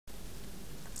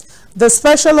The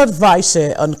Special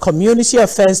Advisor on Community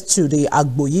Affairs to the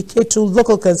Agboyi-Ketu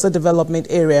Local Council Development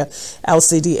Area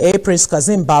LCDA, Prince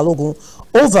Kazim Balogun,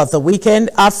 over the weekend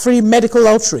at free medical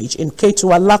outreach in Ketu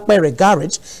Alakbere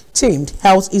Garage, teamed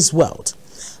Health is Wealth.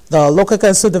 The Local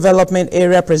Council Development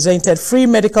Area presented free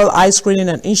medical eye screening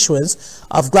and issuance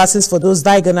of glasses for those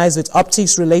diagnosed with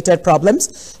optics-related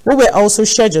problems, who were also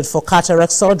scheduled for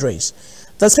cataract surgeries.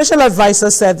 The Special Advisor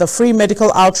said the free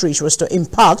medical outreach was to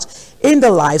impact in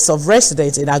the lives of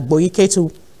residents in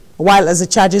Agboyi-Ketu, while as it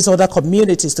charges other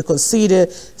communities to consider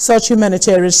such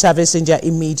humanitarian service in their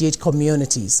immediate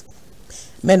communities.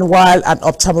 Meanwhile, an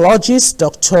ophthalmologist,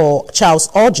 Dr. Charles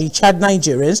Orji, charged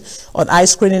Nigerians on eye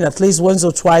screening at least once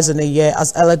or twice in a year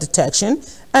as early detection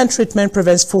and treatment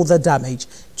prevents further damage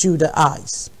to the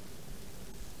eyes.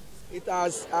 It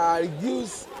has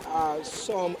reduced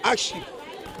some hardship.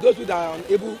 Those who are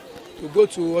unable to go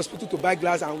to hospital to buy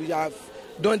glass, and we have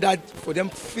done that for them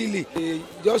freely.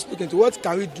 Just look into what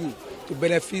can we do to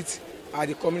benefit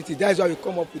the community. That is why we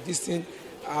come up with this thing.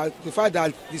 The fact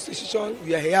that the institution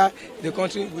we are here in the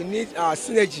country, we need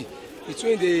synergy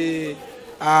between the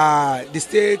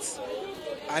states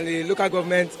and the local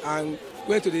government and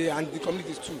going to the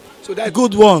communities too. So that's a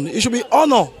good one. It should be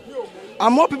honor,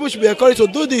 and more people should be encouraged to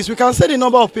do this. We can see the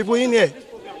number of people in here.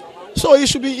 So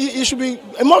most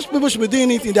people should be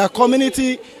doing it in their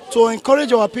community to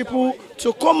encourage our people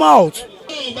to come out.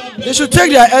 They should take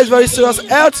their health very serious.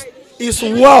 Health is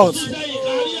wealth.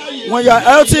 When you are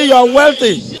healthy, you are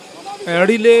wealthy. A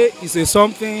relay is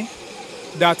something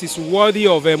that is worthy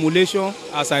of emulation,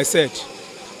 as I said.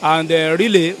 And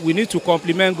relay, we need to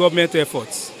complement government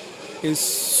efforts in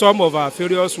some of our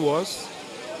various wars.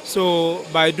 So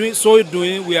by doing,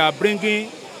 we are bringing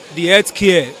the health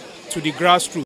care to the grassroots.